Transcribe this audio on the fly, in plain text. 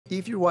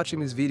If you're watching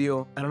this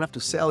video, I don't have to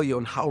sell you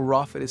on how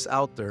rough it is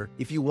out there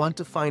if you want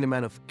to find a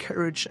man of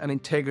courage and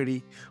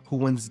integrity who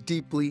wants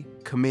deeply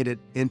committed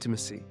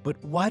intimacy.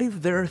 But what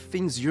if there are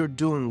things you're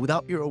doing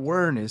without your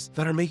awareness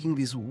that are making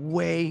this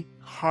way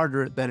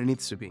harder than it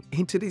needs to be?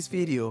 In today's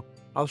video,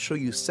 I'll show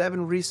you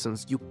 7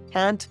 reasons you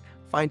can't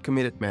find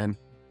committed men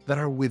that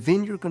are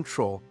within your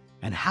control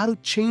and how to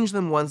change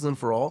them once and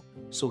for all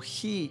so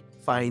he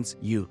finds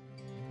you.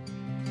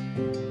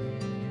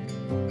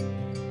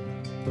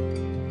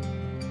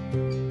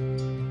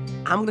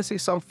 I'm going to say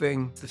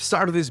something at the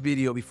start of this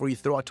video before you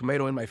throw a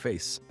tomato in my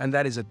face. And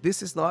that is that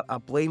this is not a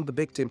blame the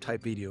victim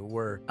type video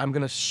where I'm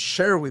going to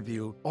share with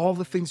you all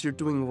the things you're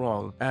doing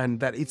wrong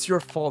and that it's your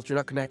fault you're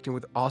not connecting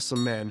with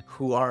awesome men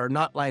who are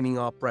not lining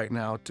up right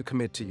now to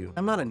commit to you.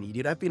 I'm not an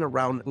idiot. I've been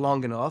around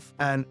long enough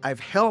and I've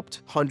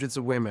helped hundreds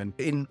of women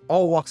in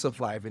all walks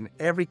of life in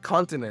every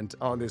continent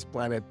on this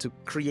planet to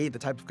create the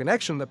type of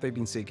connection that they've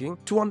been seeking,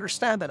 to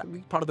understand that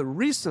part of the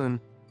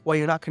reason why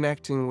you're not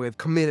connecting with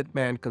committed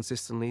men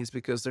consistently is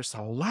because there's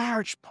a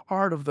large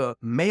part of the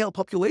male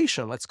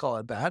population, let's call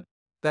it that,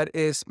 that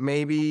is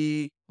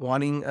maybe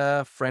wanting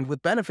a friend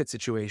with benefit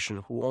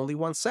situation who only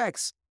wants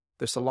sex.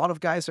 There's a lot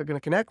of guys that are going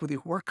to connect with you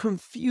who are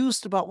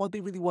confused about what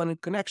they really want in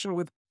connection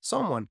with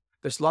someone.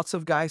 There's lots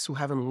of guys who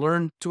haven't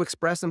learned to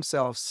express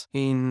themselves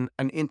in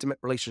an intimate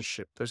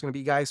relationship. There's going to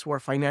be guys who are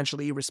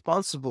financially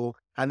irresponsible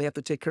and they have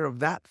to take care of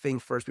that thing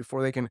first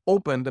before they can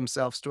open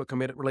themselves to a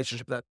committed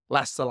relationship that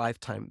lasts a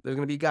lifetime. There's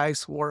going to be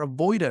guys who are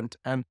avoidant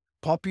and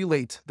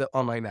populate the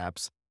online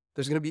apps.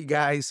 There's going to be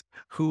guys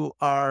who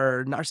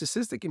are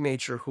narcissistic in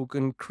nature who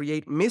can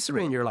create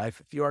misery in your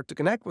life if you are to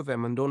connect with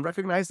them and don't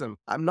recognize them.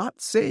 I'm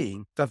not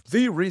saying that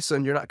the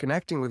reason you're not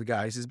connecting with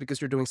guys is because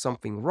you're doing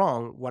something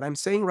wrong. What I'm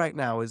saying right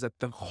now is that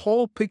the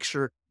whole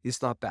picture is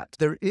not that.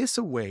 There is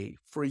a way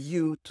for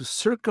you to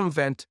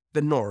circumvent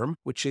the norm,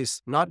 which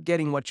is not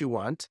getting what you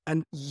want,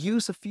 and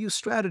use a few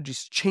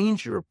strategies,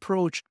 change your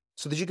approach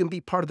so that you can be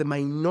part of the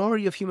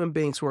minority of human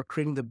beings who are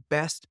creating the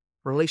best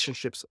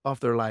relationships of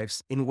their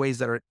lives in ways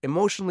that are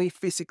emotionally,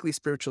 physically,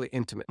 spiritually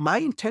intimate. My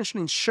intention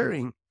in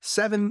sharing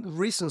 7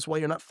 reasons why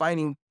you're not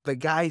finding the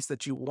guys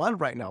that you want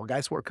right now,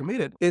 guys who are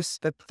committed, is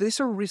that these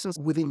are reasons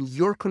within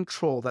your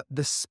control that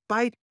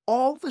despite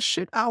all the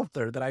shit out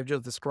there that I've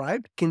just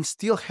described can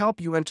still help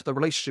you enter the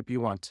relationship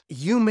you want.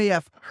 You may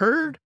have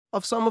heard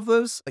of some of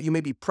those, you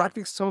may be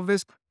practicing some of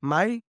this.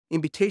 My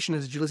invitation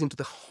is that you listen to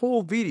the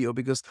whole video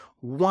because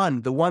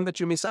the one that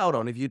you miss out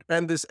on, if you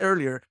end this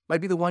earlier,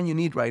 might be the one you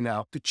need right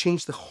now to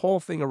change the whole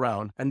thing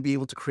around and be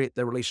able to create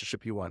the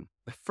relationship you want.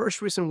 The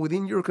first reason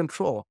within your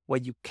control why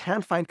you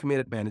can't find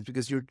committed men is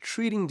because you're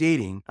treating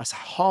dating as a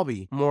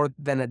hobby more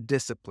than a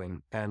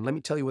discipline. And let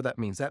me tell you what that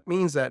means. That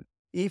means that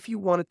if you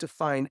wanted to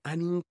find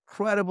an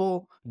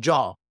incredible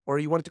job or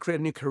you wanted to create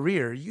a new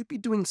career, you'd be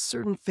doing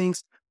certain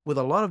things with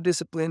a lot of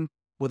discipline,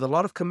 with a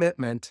lot of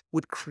commitment,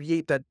 would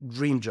create that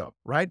dream job,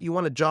 right? You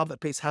want a job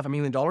that pays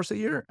 $500,000 a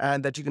year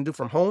and that you can do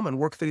from home and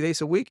work 3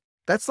 days a week.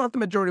 That's not the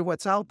majority of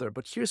what's out there,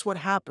 but here's what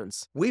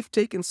happens. We've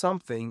taken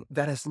something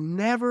that has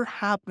never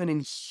happened in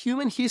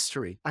human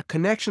history, a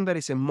connection that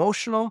is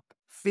emotional,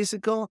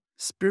 physical,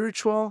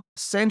 spiritual,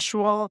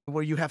 sensual,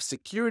 where you have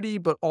security,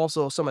 but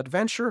also some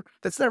adventure.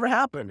 That's never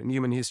happened in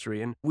human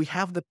history. And we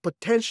have the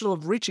potential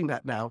of reaching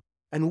that now.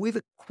 And we've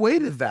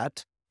equated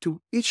that to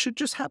it should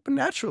just happen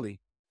naturally.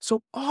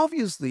 So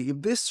obviously,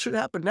 if this should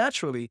happen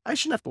naturally, I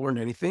shouldn't have to learn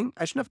anything.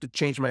 I shouldn't have to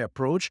change my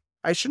approach.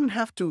 I shouldn't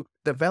have to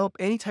develop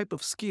any type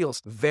of skills,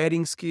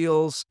 vetting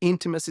skills,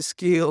 intimacy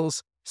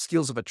skills,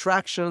 skills of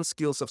attraction,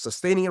 skills of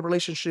sustaining a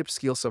relationship,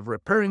 skills of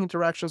repairing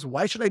interactions.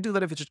 Why should I do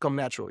that if it should come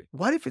naturally?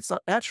 What if it's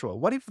not natural?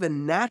 What if the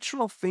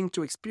natural thing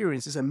to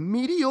experience is a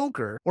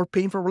mediocre or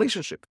painful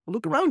relationship?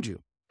 Look around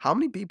you. How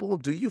many people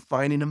do you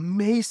find in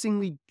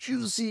amazingly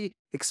juicy,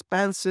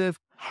 expansive,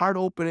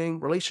 heart-opening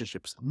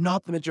relationships?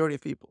 Not the majority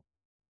of people.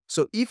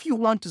 So if you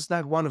want to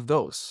snag one of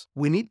those,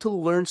 we need to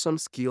learn some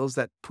skills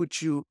that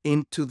put you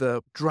into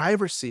the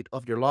driver's seat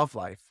of your love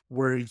life,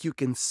 where you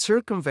can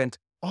circumvent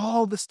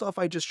all the stuff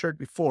I just shared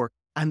before.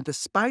 And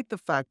despite the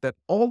fact that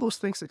all those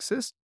things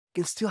exist,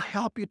 can still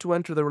help you to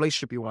enter the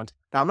relationship you want.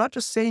 Now, I'm not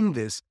just saying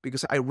this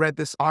because I read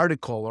this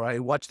article or I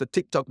watched a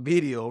TikTok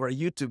video or a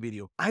YouTube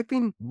video. I've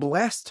been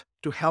blessed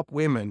to help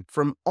women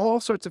from all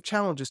sorts of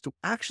challenges to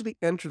actually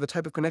enter the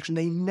type of connection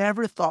they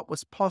never thought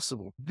was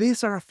possible.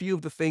 These are a few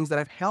of the things that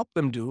I've helped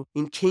them do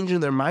in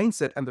changing their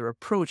mindset and their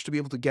approach to be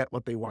able to get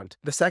what they want.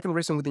 The second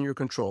reason within your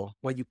control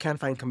why you can't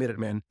find committed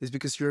men is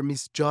because you're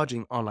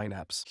misjudging online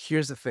apps.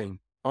 Here's the thing.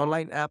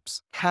 Online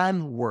apps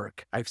can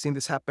work. I've seen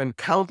this happen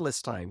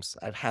countless times.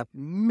 I've had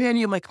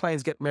many of my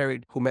clients get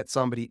married who met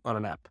somebody on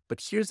an app. But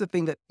here's the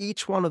thing that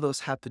each one of those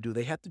had to do.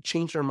 They had to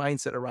change their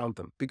mindset around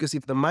them. Because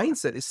if the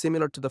mindset is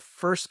similar to the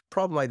first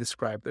problem I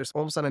described, there's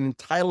almost an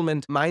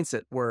entitlement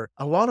mindset where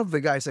a lot of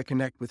the guys I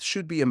connect with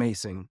should be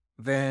amazing,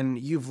 then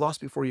you've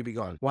lost before you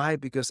begun. Why?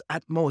 Because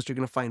at most, you're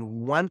going to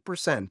find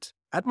 1%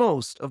 at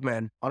most of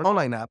men on an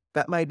online app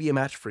that might be a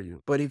match for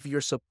you. But if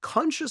your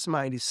subconscious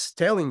mind is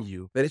telling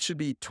you that it should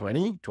be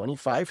 20,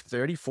 25,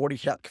 30, 40,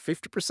 heck,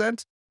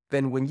 50%,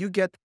 then when you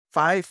get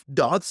 5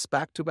 dots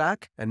back to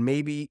back and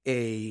maybe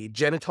a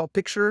genital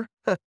picture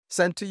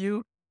sent to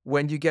you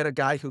when you get a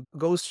guy who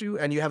goes to you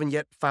and you haven't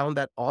yet found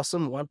that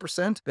awesome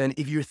 1%, then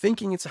if you're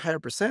thinking it's a higher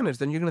percentage,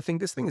 then you're going to think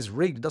this thing is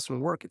rigged, it doesn't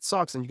work, it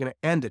sucks, and you're going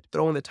to end it,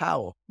 throw in the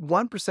towel.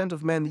 1%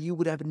 of men you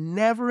would have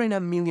never in a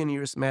million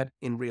years met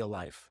in real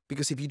life.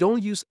 Because if you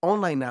don't use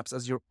online apps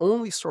as your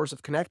only source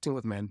of connecting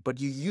with men, but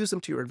you use them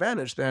to your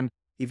advantage, then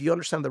if you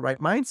understand the right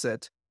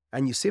mindset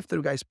and you sift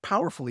through guys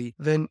powerfully,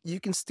 then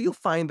you can still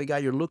find the guy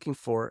you're looking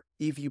for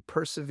if you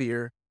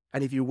persevere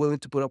and if you're willing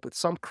to put up with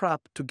some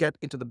crap to get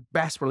into the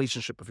best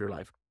relationship of your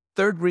life.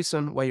 Third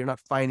reason why you're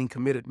not finding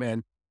committed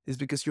men is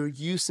because you're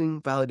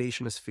using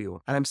validation as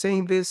fuel. And I'm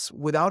saying this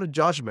without a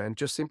judgment,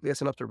 just simply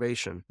as an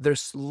observation.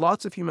 There's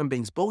lots of human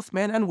beings, both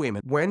men and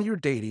women. When you're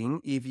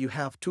dating, if you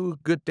have 2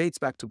 good dates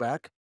back to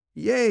back,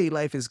 yay,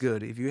 life is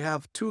good. If you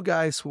have 2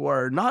 guys who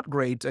are not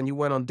great and you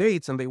went on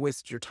dates and they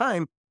wasted your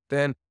time,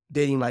 then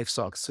dating life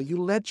sucks. So you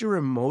let your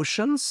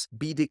emotions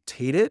be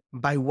dictated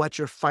by what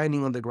you're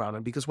finding on the ground.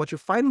 And because what you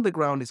find on the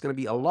ground is going to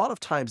be a lot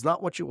of times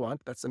not what you want,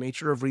 that's the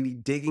nature of really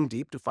digging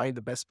deep to find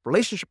the best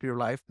relationship in your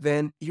life,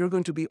 then you're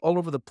going to be all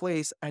over the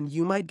place and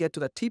you might get to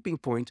that tipping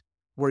point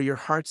where your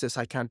heart says,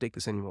 I can't take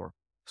this anymore.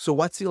 So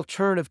what's the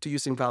alternative to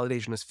using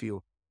validation as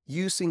fuel?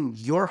 Using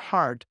your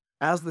heart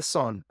as the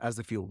sun, as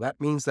the fuel.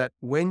 That means that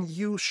when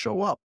you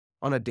show up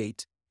on a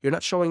date, you're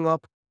not showing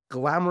up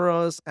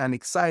glamorous and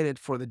excited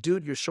for the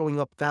dude, you're showing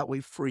up that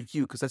way for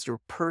you because that's your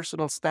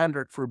personal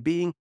standard for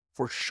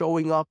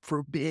showing up,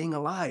 for being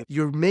alive.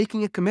 You're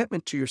making a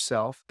commitment to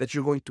yourself that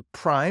you're going to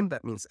prime.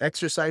 That means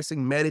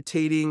exercising,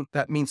 meditating.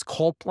 That means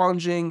cold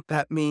plunging.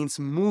 That means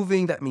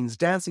moving. That means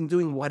dancing,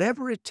 doing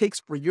whatever it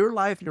takes for your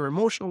life, your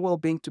emotional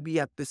well-being to be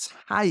at this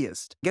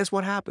highest. Guess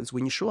what happens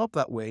when you show up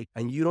that way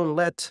and you don't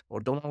let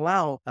or don't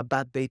allow a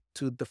bad date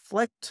to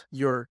deflect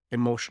your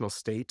emotional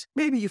state?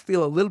 Maybe you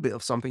feel a little bit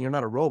of something. You're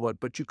not a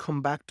robot, but you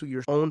come back to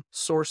your own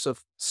source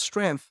of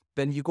strength.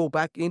 Then you go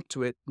back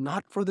into it,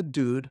 not for the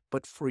dude,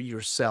 but for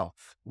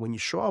yourself. When you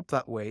show up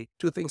that way,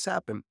 2 things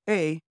happen.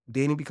 A,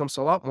 dating becomes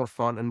a lot more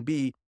fun. And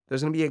B,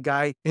 there's going to be a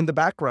guy in the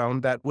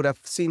background that would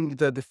have seen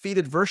the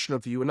defeated version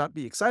of you and not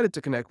be excited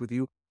to connect with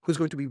you, who's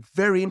going to be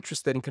very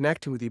interested in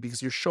connecting with you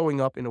because you're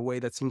showing up in a way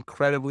that's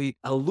incredibly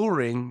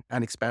alluring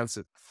and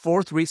expansive.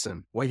 Fourth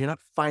reason why you're not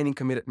finding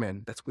committed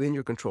men that's within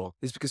your control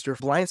is because your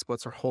blind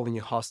spots are holding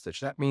you hostage.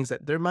 That means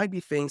that there might be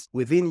things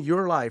within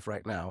your life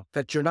right now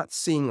that you're not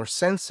seeing or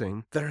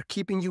sensing that are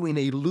keeping you in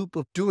a loop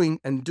of doing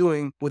and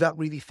doing without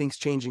really things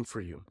changing for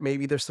you.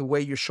 Maybe there's the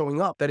way you're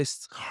showing up that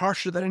is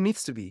harsher than it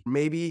needs to be.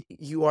 Maybe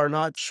you are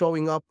not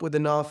showing up with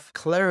enough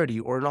clarity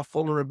or enough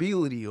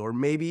vulnerability, or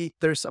maybe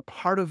there's a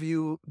part of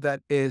you that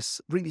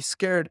is really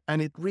scared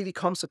and it really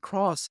comes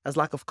across as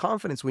lack of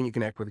confidence when you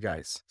connect with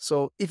guys.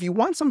 So if you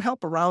want some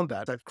help around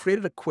that, I've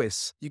created a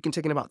quiz you can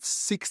take in about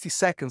 60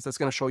 seconds that's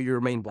going to show you your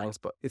main blind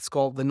spot. It's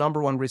called the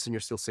 #1 reason you're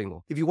still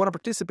single. If you want to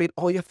participate,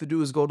 all you have to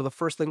do is go to the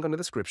first link on the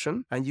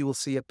description and you will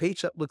see a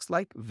page that looks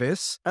like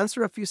this.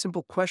 Answer a few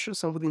simple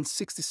questions and within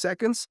 60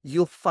 seconds,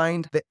 you'll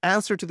find the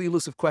answer to the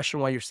elusive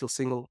question why you're still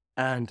single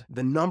and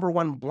the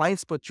 #1 blind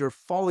spot you're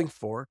falling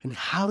for and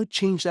how to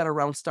change that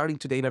around starting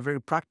today in a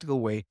very practical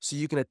way so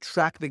you can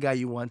attract the guy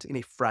you want in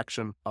a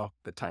fraction of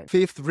the time.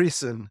 Fifth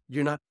reason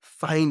you're not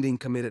finding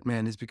committed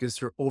men is because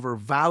you're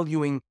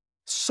overvaluing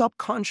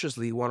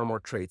subconsciously one or more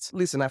traits.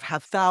 Listen, I've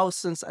had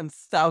thousands and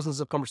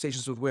thousands of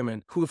conversations with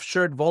women who have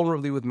shared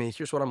vulnerably with me,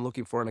 here's what I'm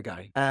looking for in a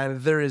guy.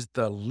 And there is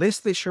the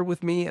list they share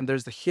with me, and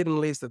there's the hidden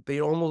list that they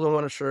almost don't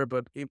want to share,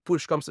 but if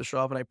push comes to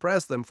shove and I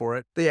press them for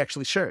it, they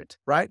actually share it,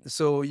 right?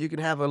 So you can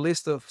have a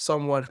list of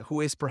someone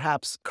who is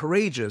perhaps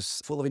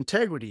courageous, full of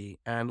integrity,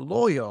 and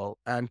loyal,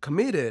 and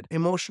committed,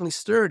 emotionally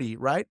sturdy,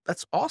 right?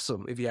 That's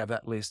awesome if you have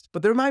that list.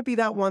 But there might be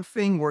that one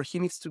thing where he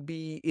needs to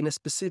be in a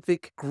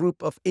specific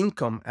group of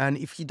income, and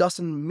if he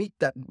doesn't meet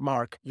that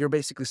mark, you're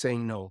basically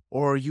saying no.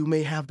 Or you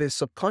may have this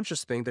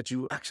subconscious thing that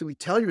you actually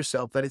tell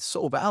yourself that it's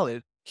so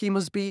valid. He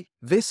must be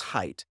this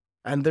height.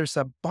 And there's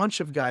a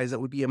bunch of guys that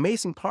would be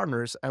amazing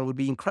partners and would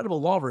be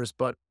incredible lovers,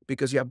 but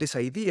because you have this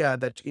idea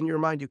that in your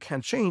mind you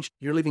can't change,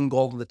 you're leaving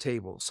gold on the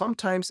table.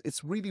 Sometimes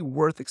it's really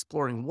worth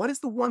exploring. What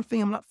is the one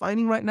thing I'm not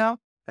finding right now?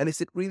 And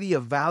is it really a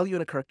value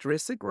and a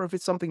characteristic, or if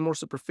it's something more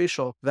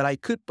superficial that I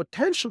could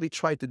potentially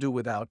try to do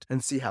without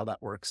and see how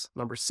that works?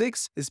 Number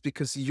 6 is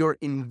because you're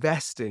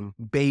investing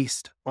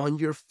based on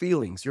your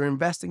feelings. You're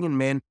investing in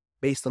men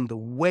based on the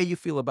way you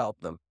feel about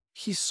them.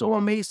 He's so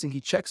amazing.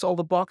 He checks all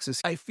the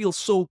boxes. I feel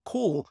so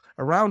cool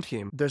around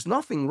him. There's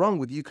nothing wrong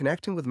with you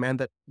connecting with men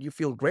that you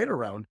feel great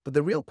around. But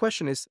the real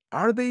question is,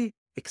 are they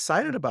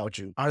excited about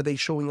you? Are they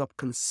showing up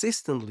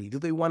consistently? Do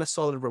they want a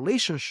solid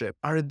relationship?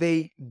 Are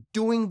they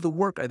doing the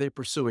work? Are they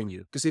pursuing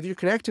you? Because if you're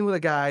connecting with a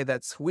guy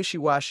that's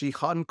wishy-washy,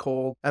 hot and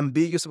cold,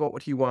 ambiguous about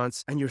what he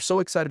wants, and you're so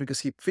excited because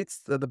he fits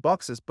the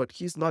boxes, but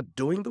he's not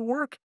doing the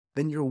work,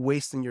 then you're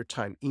wasting your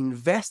time.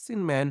 Invest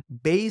in men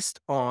based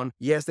on,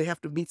 yes, they have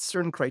to meet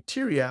certain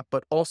criteria,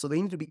 but also they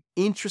need to be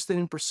interested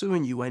in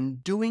pursuing you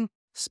and doing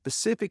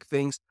specific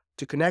things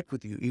to connect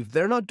with you. If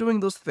they're not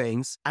doing those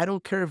things, I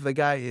don't care if the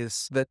guy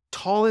is the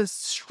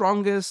tallest,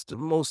 strongest,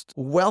 most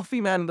wealthy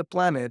man on the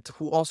planet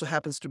who also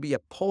happens to be a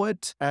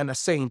poet and a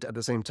saint at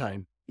the same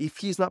time. If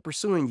he's not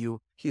pursuing you,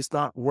 he's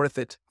not worth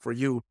it for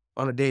you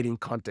on a dating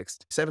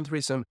context. Seventh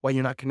reason why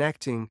you're not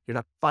connecting, you're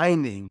not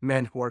finding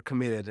men who are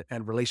committed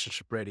and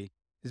relationship ready,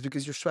 is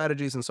because your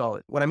strategy isn't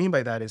solid. What I mean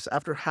by that is,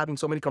 after having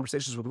so many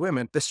conversations with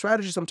women, the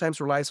strategy sometimes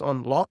relies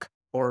on luck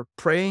or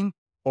praying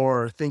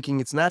or thinking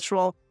it's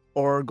natural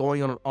or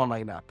going on an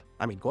online app.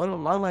 I mean, going on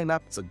an online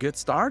app is a good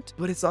start,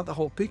 but it's not the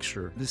whole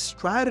picture. The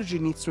strategy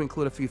needs to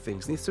include a few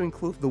things. It needs to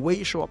include the way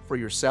you show up for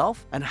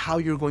yourself and how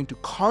you're going to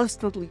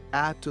constantly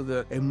add to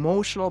the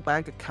emotional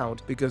bank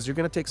account, because you're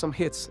going to take some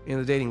hits in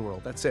the dating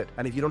world. That's it.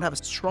 And if you don't have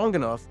a strong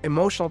enough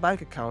emotional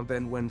bank account,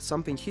 then when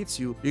something hits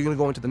you, you're going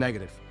to go into the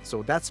negative.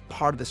 So that's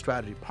part of the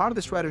strategy. Part of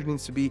the strategy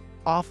needs to be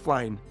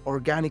offline,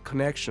 organic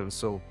connections.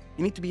 So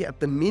you need to be at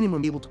the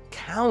minimum able to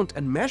count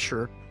and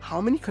measure how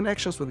many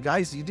connections with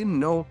guys you didn't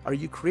know are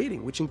you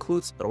creating, which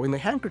includes throwing the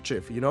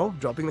handkerchief,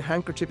 dropping the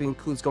handkerchief. It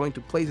includes going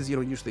to places you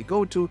don't usually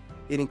go to.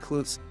 It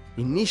includes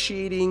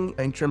initiating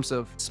in terms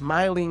of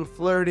smiling,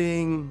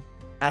 flirting,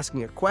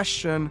 asking a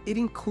question. It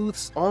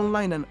includes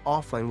online and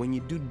offline. When you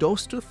do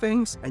those two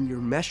things and you're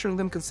measuring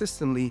them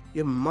consistently,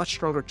 you have a much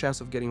stronger chance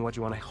of getting what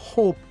you want. I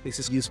hope this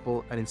is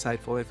useful and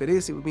insightful. If it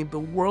is, it would mean the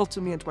world to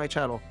me and to my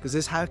channel, because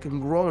this is how I can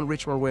grow and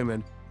reach more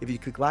women. If you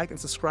click like and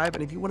subscribe,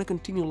 and if you want to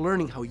continue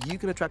learning how you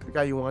can attract the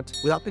guy you want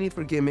without the need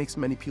for gimmicks,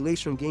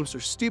 manipulation, games, or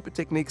stupid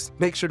techniques,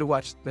 make sure to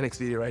watch the next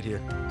video right here.